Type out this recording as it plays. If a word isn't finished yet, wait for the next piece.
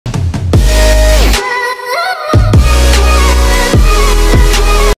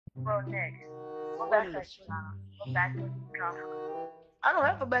What backpack you got? I don't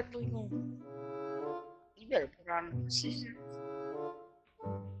have a backpack on. You better put on precision.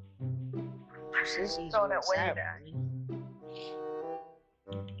 Precision's Throw that way sad, back.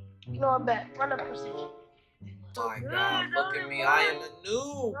 You know I'm back. Run up precision. My God, look at me. I am a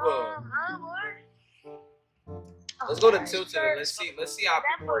noob. Let's go to Tilted and let's see how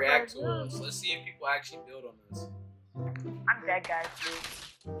people react to us. Let's see if people actually build on us. I'm dead, guys.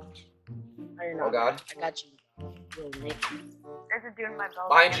 Oh God. I got you. Yo, Nick. There's a dude in my belt.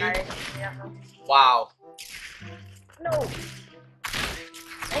 Behind you. Wow. No.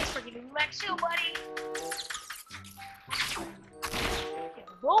 Thanks for giving me my shield, buddy.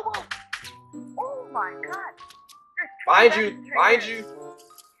 Bobo. Oh my God. Behind you. Behind you.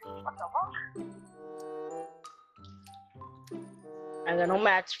 What the fuck? I got no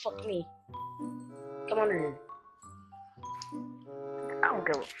match. Fuck me. Come on in. I don't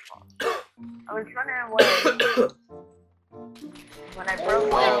give a fuck. I was running away. When I broke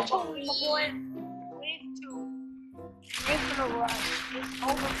my my boy. Wave two. Wait for the rush. It's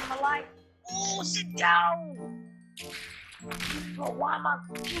over for my life. Oh, sit down. Bro, why am I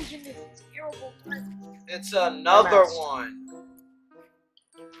losing this terrible time? It's another one.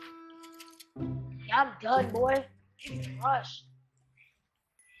 Yeah, I'm done, boy. Rush.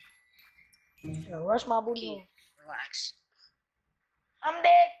 Rush my booty. Relax. I'm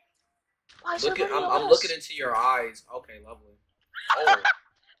dead. Why is everybody I'm else? looking into your eyes. Okay, lovely. Oh.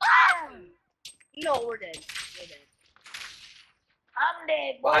 No, we're dead. We're dead. I'm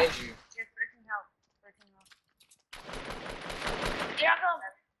dead, boy. Behind you. Just 13 health. 13 health. Here I come.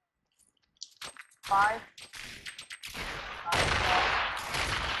 5.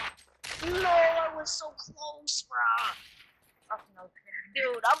 No, I was so close, bro. Oh, no.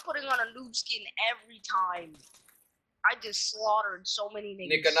 Dude, I'm putting on a noob skin every time. I just slaughtered so many niggas.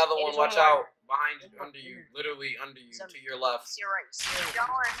 Nick, another one. Watch out. Behind you, under you. Literally under you. To your left. You're right.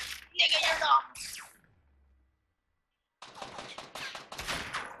 Going. Nigga, you're dumb.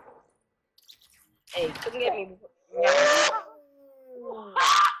 Hey, come get me.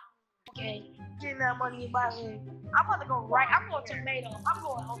 Okay, give me that money in my hand. I'm about to go right. I'm going tomato. I'm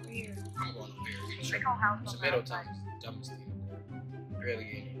going over here. I'm going over here. Big old house. Tomato time is the dumbest thing.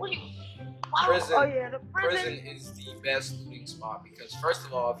 Really. What do you? Prison. Oh yeah, the Prison is the best looting spot because first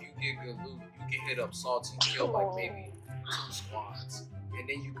of all, if you get good loot, you can hit up salty, kill like maybe 2 squads, and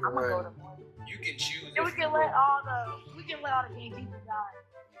then you can run. You can choose. Then we can let all the gay people die.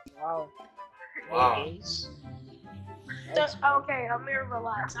 Wow. Wow. Okay, Amir,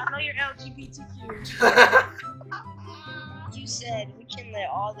 relax. I know you're LGBTQ. You said we can let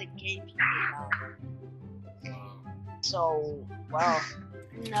all the gay people die. So, wow.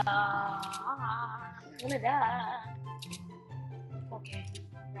 Nah, I'm gonna die. Okay.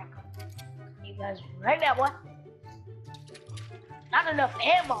 You guys right now, what? Not enough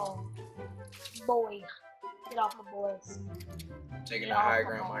ammo. Boy. Get off my boys. Taking the high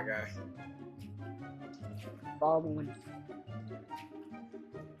ground, my guy. Baldwin.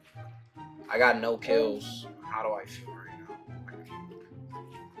 I got no kills. How do I feel right now?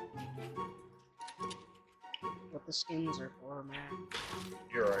 What the skins are for, man.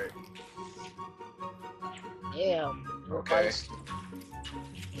 You're right. Yeah. Okay. Okay,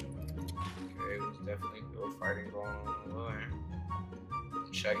 there's definitely good fighting going on over there.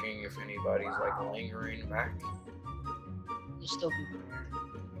 I'm checking if anybody's like lingering back. There's still people there.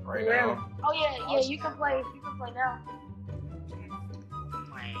 Right now. Oh yeah, you can play. You can play now. Oh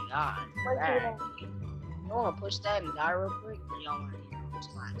my God. You wanna push that and die real quick, or y'all wanna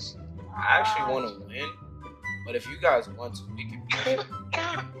relax? I actually want to win, but if you guys want to, we can push it.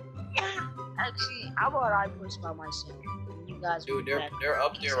 Actually, how about I push by myself? You guys. Dude, they're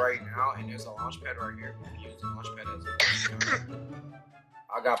up there right now, and there's a launch pad right here. We can use the launch pad as a.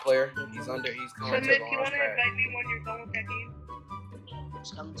 I got player. He's under. He's coming to the launch pad. invite me when you're done with that game?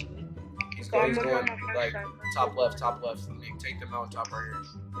 Just come to me. He's going like top left. Nick, take them out top right here.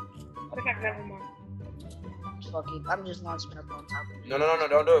 Okay, never mind. Fuck it. I'm just launching up on top of you. No,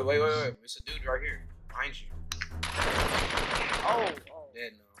 don't do it. Wait. It's a dude right here behind you. Oh.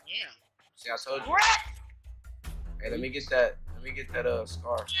 Dead now. Yeah. See, I told you. Hey, let me get that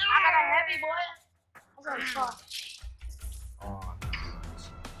scar. I got a heavy boy. I got a scar. Oh,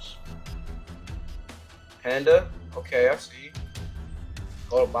 nice. Panda? Okay, I see.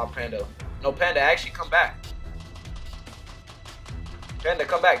 Go by Panda. No, Panda, actually come back. Panda,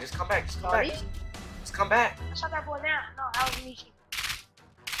 come back. Just come back. Just come back. Just come back. I shot that boy down. No, I was Michi.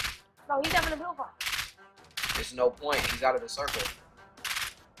 No, he's having a build fight. There's no point. He's out of the circle.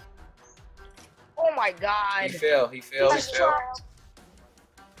 Oh my God. He fell.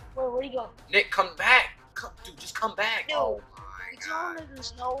 Where'd he go? Nick, come back. Dude, just come back. Dude, Oh my Did y'all god.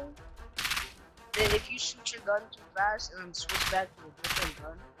 niggas know that if you shoot your gun too fast and then switch back to a different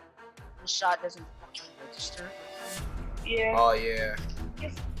gun, the shot doesn't fucking register? Yeah. Oh yeah.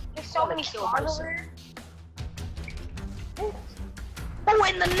 There's so many stars over there. Oh,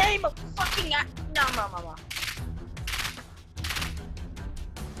 in the name of fucking no.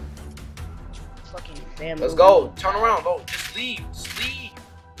 Fucking family. Let's go. Turn around, bro. Just leave. Just leave.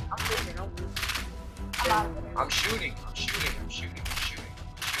 I'm leaving. I'm shooting.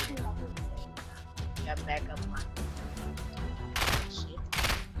 Got back up my shit.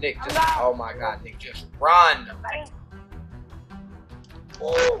 Nick, just oh my god, Nick, just run.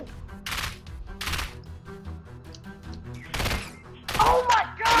 Ooh. Oh my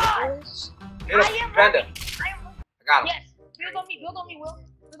god! Hit him, Panda. I got him. Yes, build on me, Will.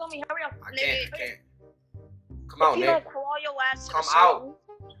 Build on me, hurry up. I can't. Come out, If you Nick. don't claw your ass to Come the circle, out.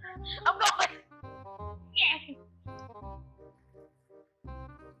 I'm going. Yeah.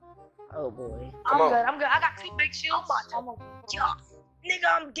 Oh boy. Come on. I'm good. I got 2 big shields. Nigga,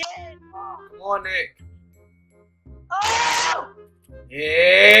 I'm dead. Come on, Nick. Oh!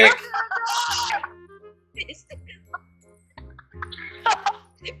 Nick.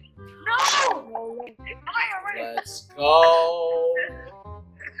 No! Let's go.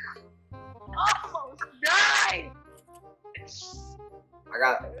 Almost died! I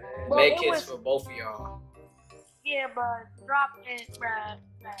got Well, make it kits was- for both of y'all. Yeah, but drop it, bruh.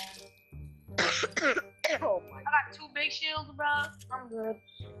 Oh my. I got 2 big shields, bruh. I'm good.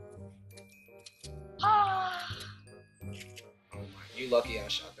 You lucky I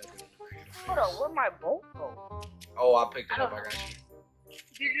shot that dude. Hold on, where'd my bolt go? Oh, I picked it up. I got you. Did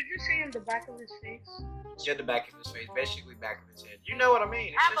you just say in the back of his face? Get the back of his face, basically back of his head. You know what I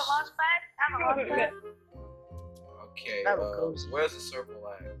mean? Have a It's launch pad? Have a launch pad? okay. That was cozy. Where's the circle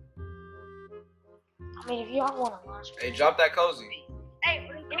at? I mean, if y'all want to launch pad. Hey, drop that cozy. Hey,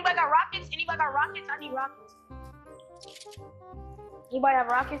 anybody got rockets? Anybody got rockets? I need rockets. Anybody have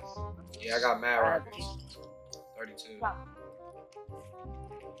rockets? Yeah, I got mad rockets. 32. I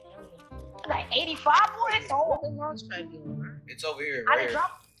got 85 bullets. Oh, the launch pad doing, man? It's over here. I Right didn't here.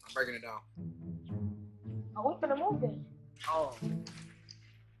 drop. I'm breaking it down. Oh, we finna move this. Oh.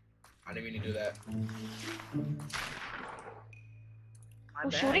 I didn't mean to do that.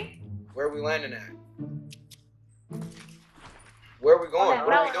 Who's shooting? Where are we landing at? Where are we going? Okay,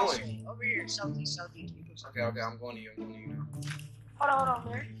 What are we doing? Over here, southeast. Okay, I'm going to you. I'm going to you now. Hold on,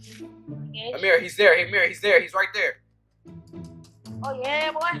 Amir. Okay. Amir, he's there. Hey, Amir, he's there. He's right there. Oh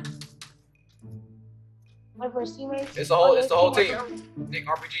yeah, boy. Wait for his teammates. It's the whole, Oh, it's the whole team. team. Nick,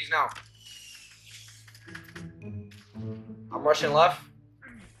 RPGs now. I'm rushing left.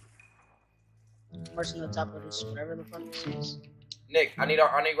 Rushing on top of this, whatever the fuck this is. Nick, I need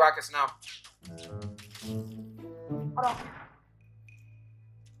rockets now. Hold on.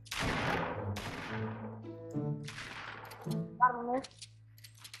 Got him there.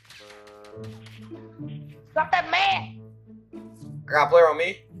 Stop that man! I got a player on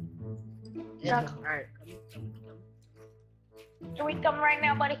me. Yeah. Alright, Here we come right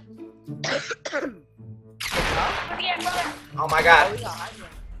now, buddy. Where you at, brother? Oh my god. Oh, we got high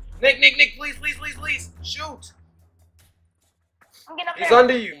ground. Nick, please. Shoot. I'm getting up He's there.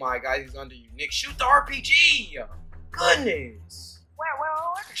 under you, my guy. He's under you. Nick, shoot the RPG. Goodness. Where?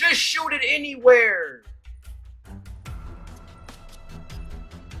 Just shoot it anywhere.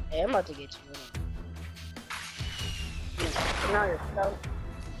 Hey, I'm about to get you. Now you're so.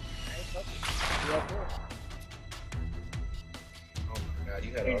 Oh my god,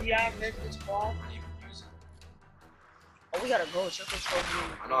 you had Did a. y'all miss this ball? Oh, we gotta go. Circle told me.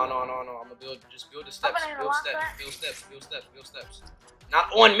 No. I'm gonna build the steps. gonna Build lock steps.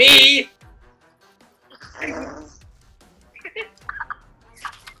 Not on me.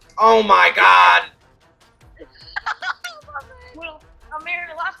 Oh my god. Well, I'm here.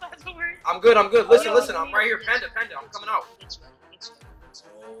 The last one's over. I'm good. Listen. I'm right here. Panda. I'm coming out.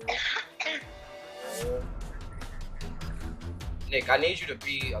 Nick, I need you to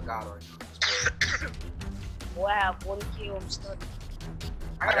be a god right now. Boy, I have 1 kill. I'm stuck.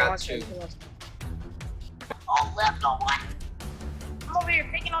 I got 2. Oh, left on one. I'm over here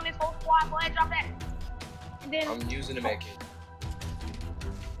picking on this whole squad. Go ahead, drop that. And then I'm using the med kit.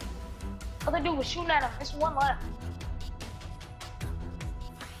 other dude was shooting at him. There's one left.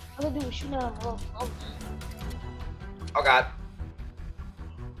 Other dude was shooting at him. Oh. Oh god.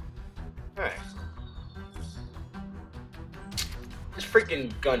 Alright. This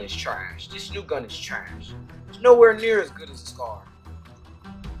freaking gun is trash. This new gun is trash. It's nowhere near as good as the Scar.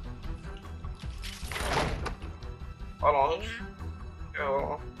 Hold on.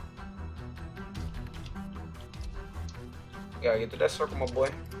 Yo. You gotta get to that circle, my boy.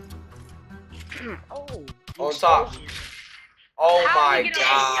 Oh. On top. Oh How did my you get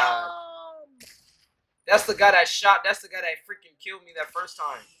god. That's the guy that shot. That's the guy that freaking killed me that first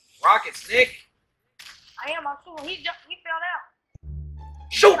time. Rockets, Nick. I am. I saw him. He fell down.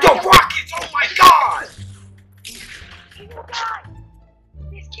 Shoot the rockets! Oh my god! He will die.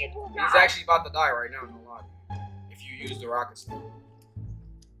 This kid will die. He's actually about to die right now, no lie. If you use the rockets.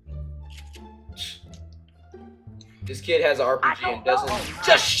 This kid has an RPG and doesn't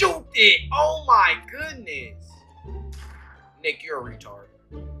just shoot it! Oh my goodness! Nick, you're a retard.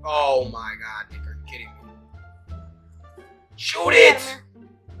 Oh my god, Nick, are you kidding me? Shoot it!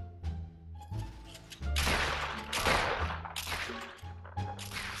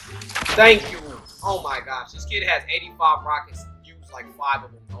 Thank you. Oh my gosh, this kid has 85 rockets. Used like 5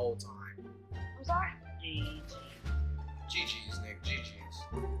 of them the whole time. I'm sorry. GG's, Nick. GG's.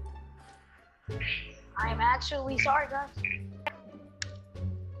 I'm actually sorry, guys.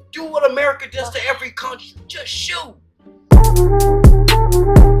 Do what America does to every country. Just shoot.